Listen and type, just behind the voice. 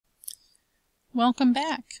Welcome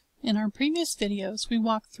back. In our previous videos, we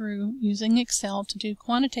walked through using Excel to do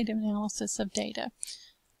quantitative analysis of data.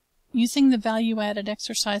 Using the value-added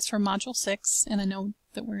exercise for Module 6, and I know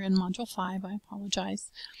that we're in Module 5, I apologize,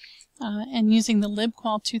 and using the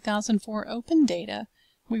LibQual 2004 open data,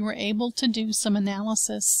 we were able to do some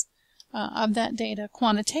analysis of that data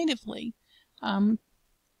quantitatively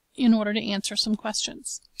in order to answer some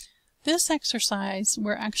questions. This exercise,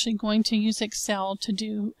 we're actually going to use Excel to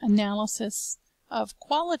do analysis of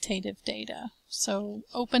qualitative data, so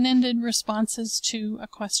open-ended responses to a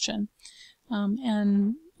question,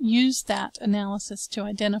 and use that analysis to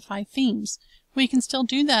identify themes. We can still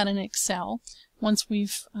do that in Excel once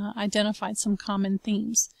we've identified some common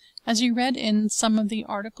themes. As you read in some of the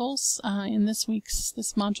articles in this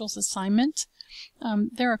module's assignment,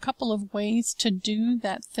 there are a couple of ways to do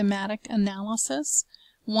that thematic analysis.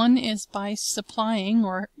 One is by supplying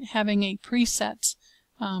or having a preset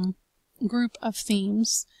group of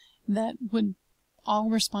themes that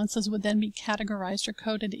all responses would then be categorized or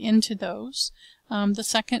coded into those. The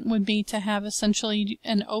second would be to have essentially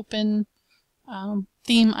an open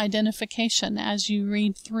theme identification. As you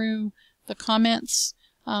read through the comments,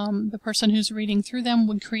 the person who's reading through them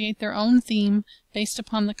would create their own theme based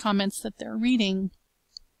upon the comments that they're reading.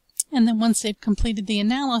 And then once they've completed the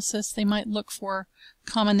analysis, they might look for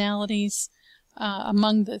commonalities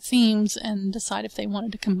among the themes and decide if they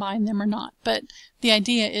wanted to combine them or not. But the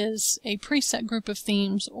idea is a preset group of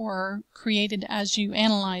themes or created as you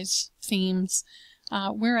analyze themes.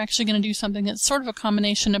 We're actually going to do something that's sort of a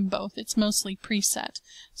combination of both. It's mostly preset.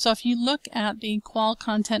 So if you look at the Qual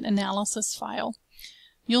Content Analysis file,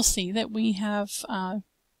 you'll see that we have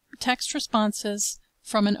text responses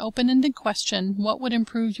from an open-ended question: what would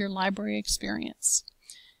improve your library experience?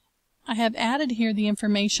 I have added here the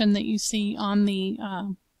information that you see on the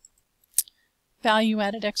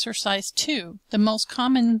value-added exercise 2. The most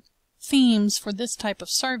common themes for this type of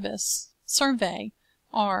survey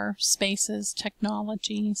are spaces,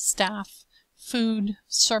 technology, staff, food,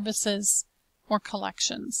 services, or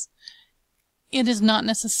collections. It is not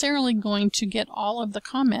necessarily going to get all of the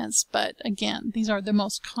comments, but again, these are the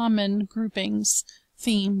most common groupings,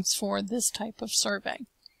 themes for this type of survey.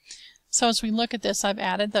 So as we look at this, I've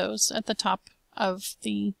added those at the top of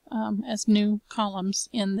the as new columns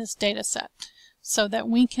in this data set so that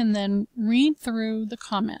we can then read through the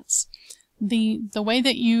comments. The way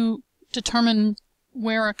that you determine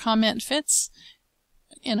where a comment fits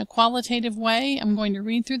in a qualitative way, I'm going to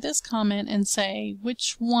read through this comment and say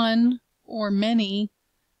which one or many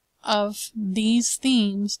of these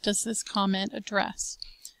themes does this comment address.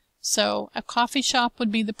 So a coffee shop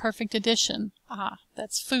would be the perfect addition.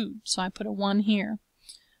 That's food, so I put a 1 here.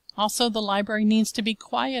 Also, the library needs to be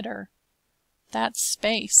quieter. That's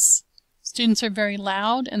space. Students are very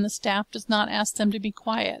loud and the staff does not ask them to be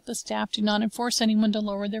quiet. The staff do not enforce anyone to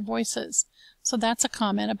lower their voices. So that's a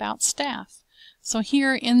comment about staff. So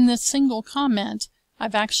here in this single comment,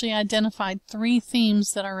 I've actually identified 3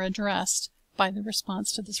 themes that are addressed by the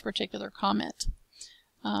response to this particular comment.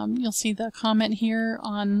 You'll see the comment here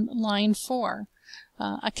on line 4.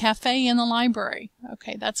 A cafe in the library.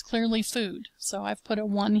 Okay, that's clearly food, so I've put a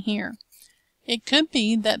 1 here. It could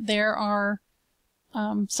be that there are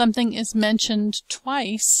something is mentioned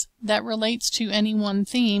twice that relates to any one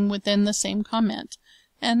theme within the same comment,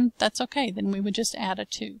 and that's okay, then we would just add a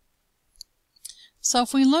 2. So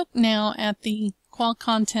if we look now at the Qual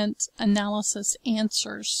Content Analysis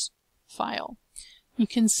Answers file, you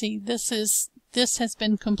can see this has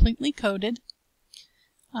been completely coded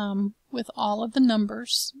with all of the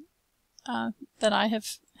numbers that I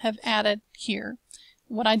have added here.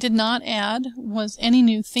 What I did not add was any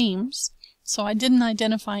new themes, so I didn't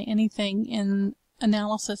identify anything in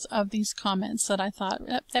analysis of these comments that I thought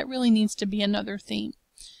that really needs to be another theme.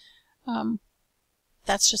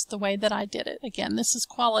 That's just the way that I did it. Again, this is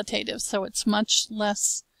qualitative, so it's much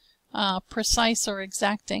less precise or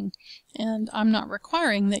exacting, and I'm not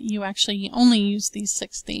requiring that you actually only use these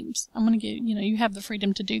 6 themes. I'm going to give you have the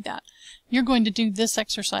freedom to do that. You're going to do this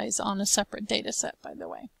exercise on a separate data set, by the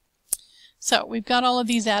way. So we've got all of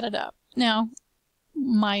these added up. Now,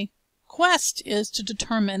 my quest is to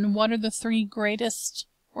determine what are the 3 greatest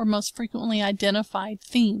or most frequently identified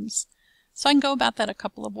themes. So I can go about that a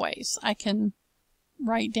couple of ways. I can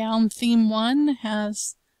write down theme 1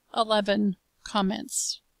 has 11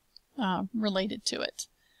 comments related to it.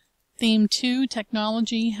 Theme 2,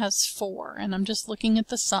 technology, has 4, and I'm just looking at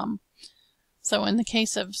the sum. So in the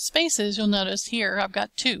case of spaces, you'll notice here I've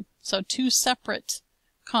got 2. So 2 separate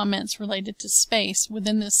comments related to space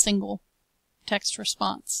within this single text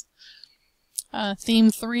response. Theme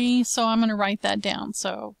 3, so I'm going to write that down.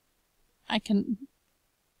 So I can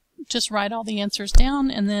just write all the answers down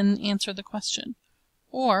and then answer the question.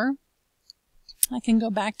 Or I can go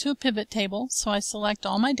back to a pivot table, so I select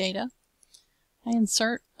all my data. I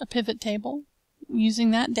insert a pivot table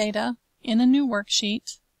using that data in a new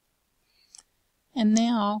worksheet. And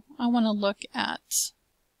now I want to look at,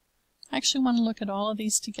 I actually want to look at all of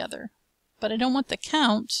these together. But I don't want the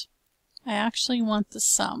count, I actually want the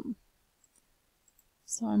sum.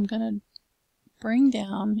 So I'm going to bring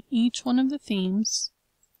down each one of the themes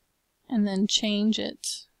and then change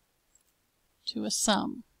it to a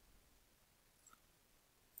sum.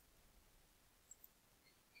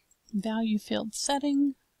 Value field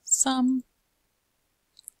setting, sum.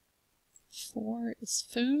 4 is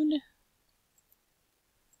food.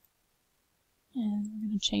 And we're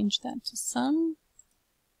going to change that to sum.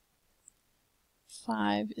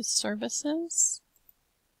 5 is services.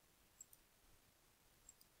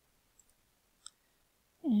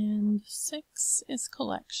 And 6 is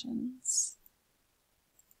collections.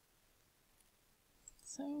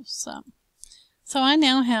 So sum. So I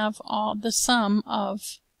now have all the sum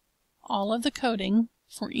of all of the coding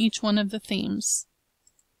for each one of the themes,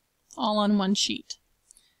 all on one sheet.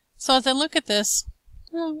 So as I look at this,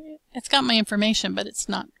 well, it's got my information, but it's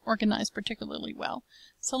not organized particularly well.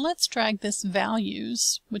 So let's drag this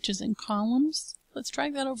values, which is in columns, let's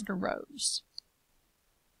drag that over to rows.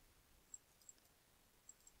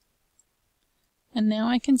 And now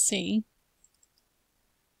I can see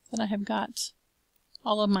that I have got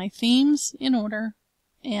all of my themes in order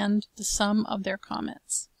and the sum of their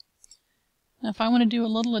comments. Now if I want to do a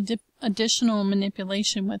little additional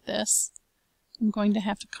manipulation with this, I'm going to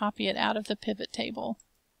have to copy it out of the pivot table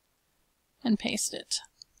and paste it,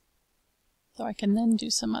 so I can then do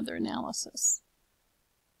some other analysis.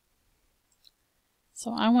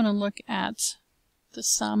 So I want to look at the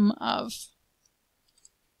sum of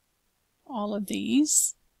all of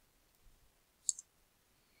these,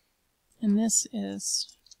 and this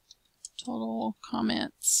is total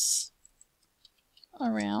comments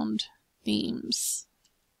around themes.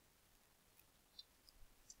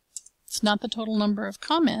 It's not the total number of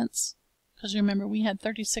comments, because remember we had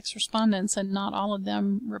 36 respondents and not all of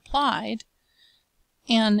them replied.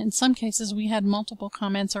 And in some cases we had multiple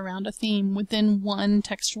comments around a theme within one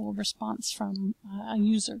textual response from a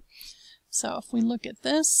user. So if we look at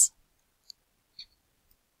this,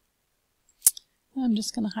 I'm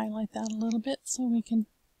just going to highlight that a little bit so we can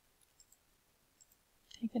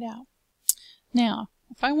take it out. Now,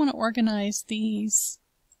 if I want to organize these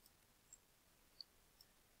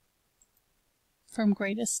from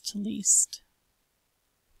greatest to least,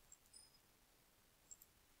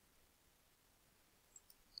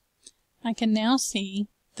 I can now see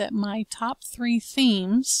that my top 3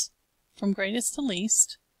 themes from greatest to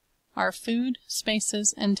least are food,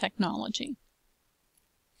 spaces, and technology.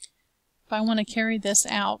 If I want to carry this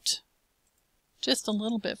out just a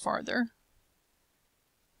little bit farther,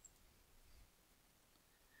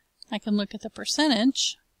 I can look at the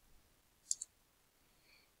percentage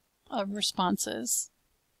of responses.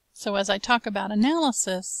 So as I talk about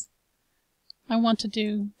analysis, I want to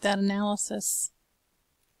do that analysis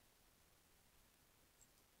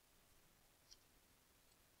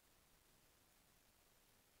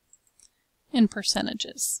in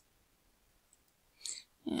percentages.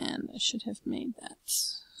 And I should have made that.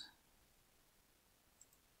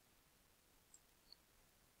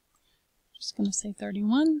 Just going to say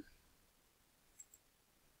 31.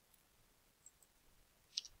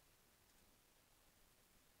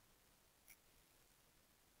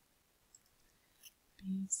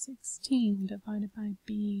 B16 divided by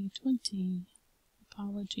B20.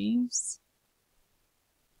 Apologies.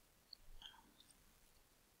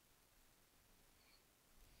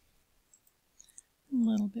 A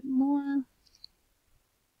little bit more.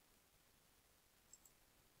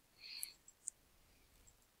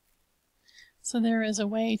 So there is a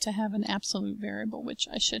way to have an absolute variable, which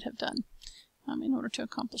I should have done in order to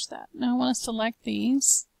accomplish that. Now I want to select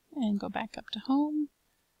these and go back up to home.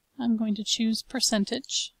 I'm going to choose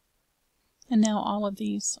percentage, and now all of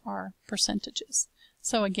these are percentages.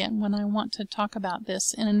 So again, when I want to talk about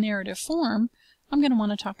this in a narrative form, I'm going to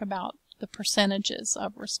want to talk about the percentages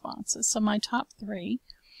of responses. So my top 3,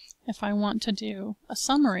 if I want to do a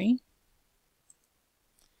summary,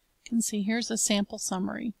 you can see here's a sample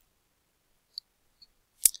summary.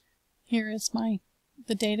 Here is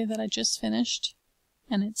the data that I just finished,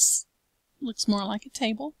 and it looks more like a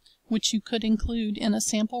table, which you could include in a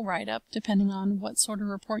sample write-up depending on what sort of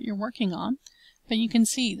report you're working on. But you can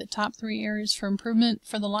see the top 3 areas for improvement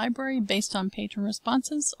for the library based on patron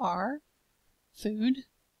responses are food,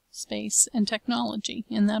 space, and technology,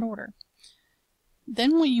 in that order.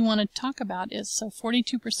 Then what you want to talk about is, so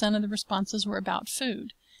 42% of the responses were about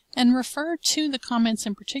food. And refer to the comments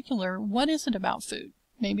in particular. What is it about food?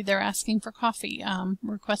 Maybe they're asking for coffee,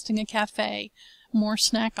 requesting a cafe, more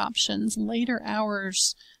snack options, later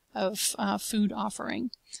hours of food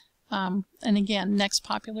offering. And again, next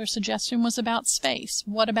popular suggestion was about space.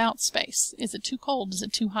 What about space? Is it too cold? Is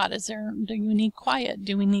it too hot? Do you need quiet?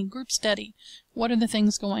 Do we need group study? What are the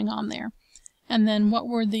things going on there? And then what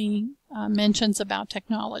were the mentions about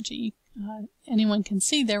technology? Anyone can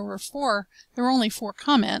see there were only 4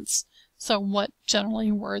 comments, so what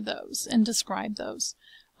generally were those, and describe those.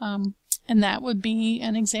 And that would be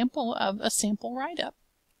an example of a sample write-up.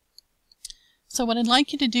 So what I'd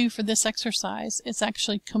like you to do for this exercise is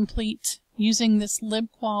actually complete, using this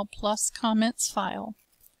libqual plus comments file,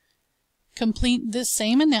 complete this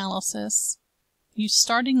same analysis, you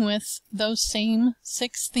starting with those same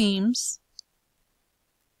 6 themes,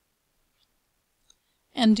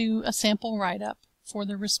 and do a sample write-up for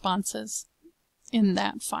the responses in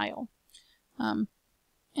that file. And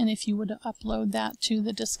if you would upload that to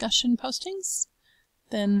the discussion postings,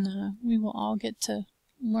 then we will all get to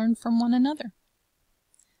learn from one another.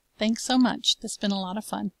 Thanks so much. This has been a lot of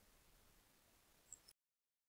fun.